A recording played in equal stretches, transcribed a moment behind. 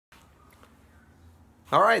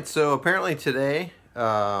All right, so apparently today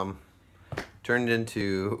turned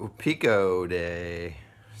into Pico Day.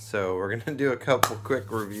 So we're gonna do a couple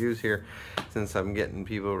quick reviews here since I'm getting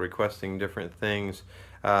people requesting different things.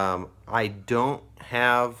 I don't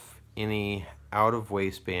have any out of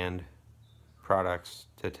waistband products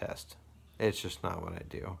to test. It's just not what I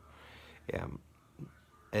do. Yeah,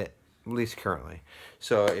 at least currently.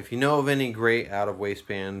 So if you know of any great out of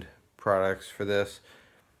waistband products for this,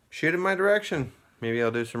 shoot in my direction. Maybe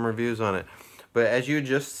I'll do some reviews on it. But as you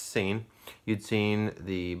just seen, you'd seen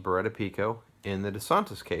the Beretta Pico in the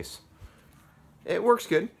DeSantis case. It works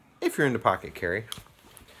good if you're into pocket carry.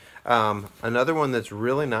 Another one that's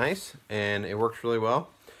really nice and it works really well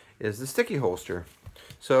is the sticky holster.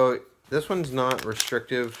 So this one's not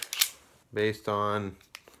restrictive based on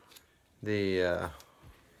the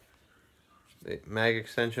mag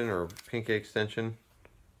extension or pink extension.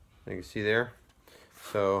 You can see there.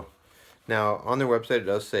 So now on their website it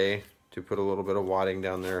does say to put a little bit of wadding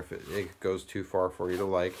down there if it goes too far for you to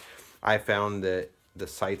like. I found that the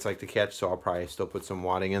sights like to catch, so I'll probably still put some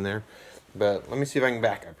wadding in there. But let me see if I can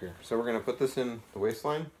back up here. So we're going to put this in the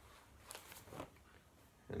waistline.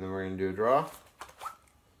 And then we're going to do a draw.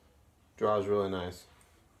 Draw is really nice.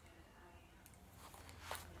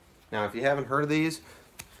 Now if you haven't heard of these,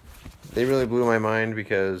 they really blew my mind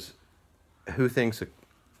because who thinks a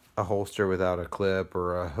holster without a clip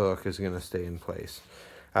or a hook is going to stay in place?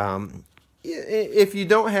 If you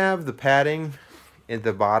don't have the padding at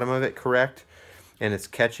the bottom of it correct and it's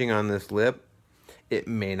catching on this lip, it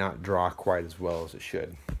may not draw quite as well as it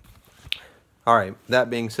should. Alright,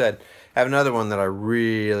 that being said, I have another one that I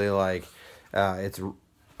really like. It's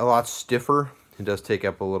a lot stiffer. It does take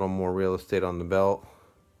up a little more real estate on the belt,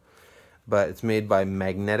 but it's made by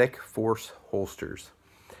Magnetic Force Holsters.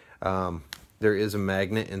 There is a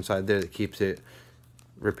magnet inside there that keeps it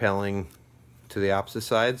repelling to the opposite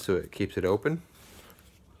side, so it keeps it open.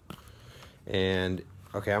 And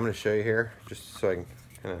okay, I'm going to show you here just so I can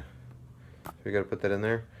kind of, we got to put that in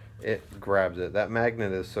there. It grabs it. That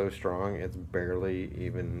magnet is so strong it's barely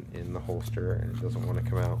even in the holster and it doesn't want to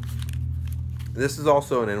come out. This is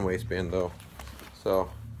also an in waistband though,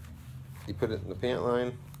 so you put it in the pant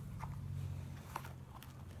line,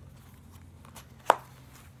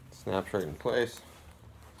 snaps right in place.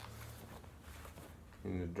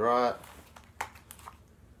 You need to draw it.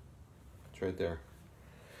 It's right there.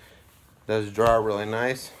 Does draw really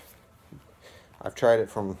nice. I've tried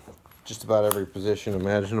it from just about every position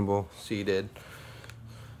imaginable. Seated,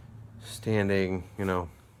 standing, you know,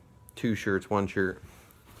 2 shirts, 1 shirt.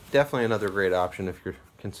 Definitely another great option if you're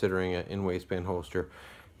considering an in waistband holster.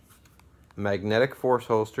 Magnetic Force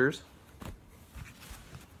holsters,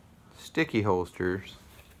 sticky holsters,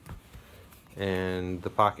 and the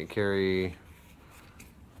pocket carry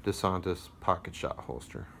DeSantis pocket shot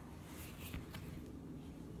holster.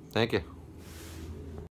 Thank you.